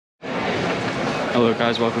Hello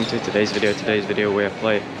guys, welcome to today's video. Today's video we're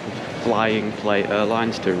flying PLAY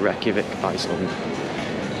Airlines to Reykjavik, Iceland.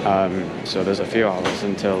 So there's a few hours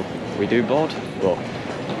until we do board, but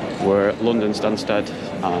we're at London Stansted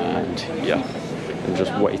and yeah, I'm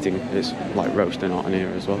just waiting. It's like roasting hot in here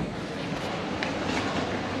as well.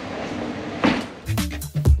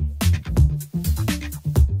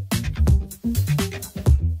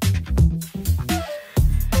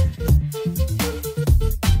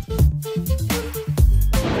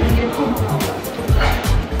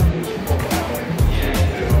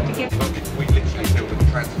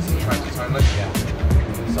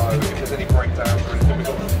 So if there's any breakdowns or anything, we've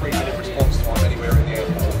got a 3-minute response time anywhere in the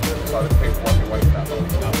airport, so that people won't be waiting that long.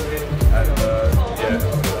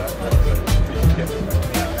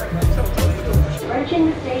 Approaching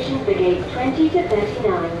the station for gate 20 to 39.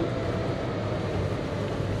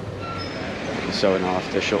 So now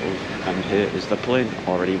after shuttle, and here is the plane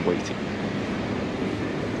already waiting.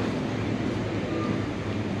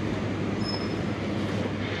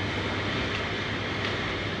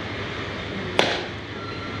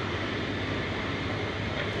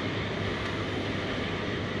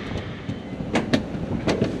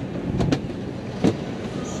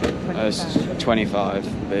 It's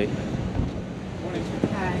 25B.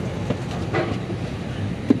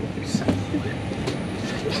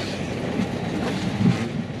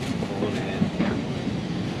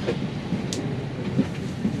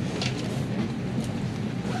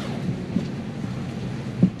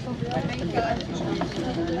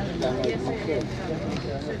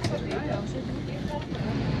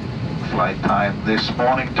 Flight time this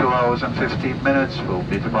morning 2 hours and 15 minutes. We'll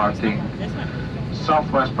be departing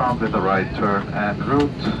southwestbound with the right turn and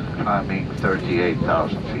route, climbing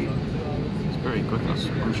 38,000 feet. It's very quick,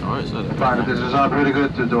 I'm sure it's a Pilot, this is not really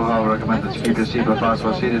good to do how recommended to keep your seatbelt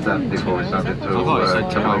fastened seated and before we start into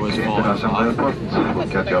Reykjavik International Airport. We'll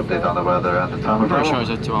get you update on the weather and the time of pretty travel.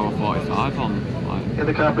 sure it's a 2 hour 45 on In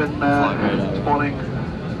the cabin this morning,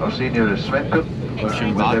 our senior is Svenken,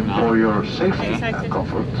 working with him for your safety and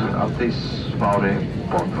comfort. Altis, Mauri,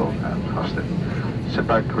 Bornfeld and Huston. Sit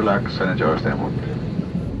back, relax and enjoy our stay on board.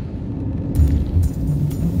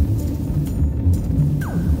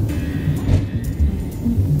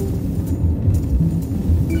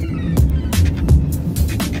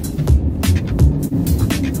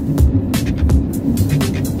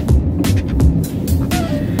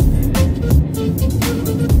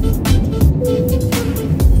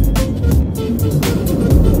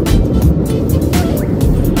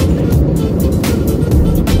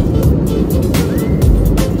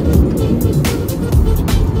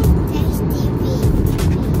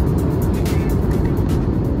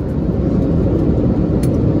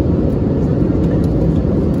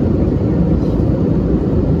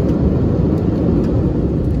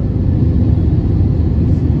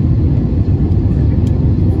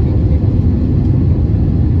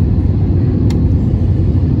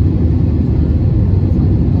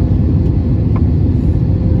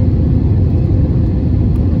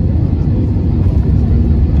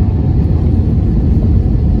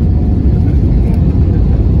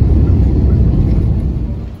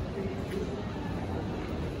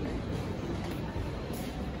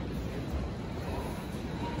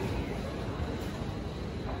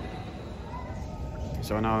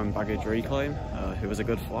 So we're now in baggage reclaim. It was a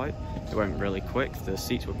good flight. It went really quick. The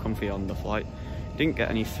seats were comfy on the flight. Didn't get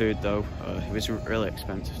any food though. It was really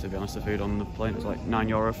expensive, to be honest. The food on the plane was like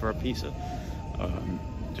 €9 for a pizza.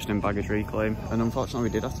 Just in baggage reclaim. And unfortunately we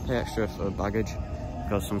did have to pay extra for baggage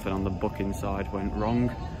because something on the booking side went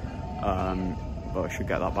wrong. But I should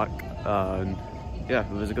get that back. Yeah,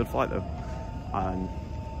 it was a good flight though. And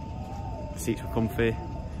the seats were comfy.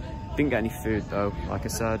 Didn't get any food though, like I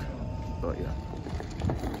said. But yeah.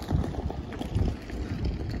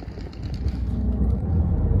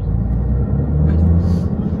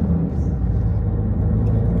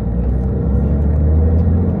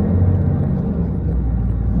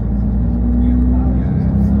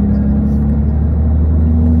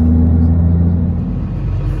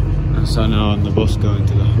 So now on the bus going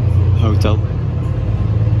to the hotel.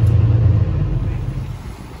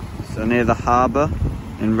 So near the harbour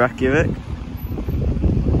in Reykjavik.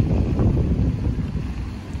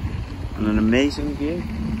 And an amazing view.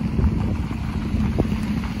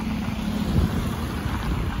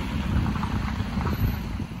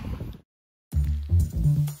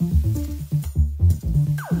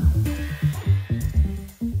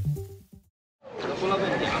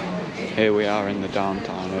 Here we are in the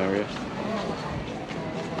downtown area.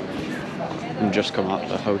 And just come out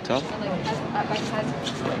the hotel.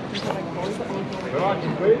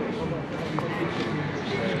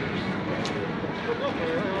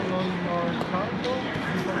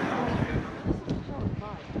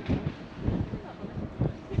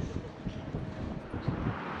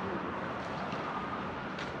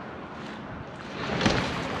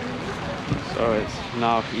 So it's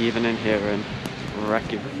now evening here in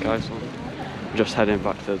Reykjavík, Iceland. I'm just heading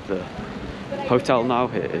back to the hotel now.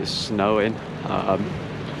 It is snowing.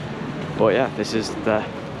 But yeah, this is the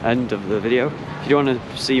end of the video. If you want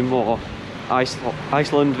to see more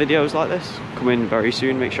Iceland videos like this coming very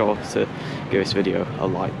soon, make sure to give this video a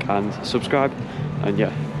like and subscribe. And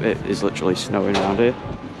yeah, it is literally snowing around here.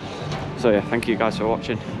 So yeah, thank you guys for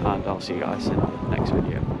watching, and I'll see you guys in the next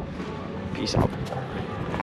video. Peace out.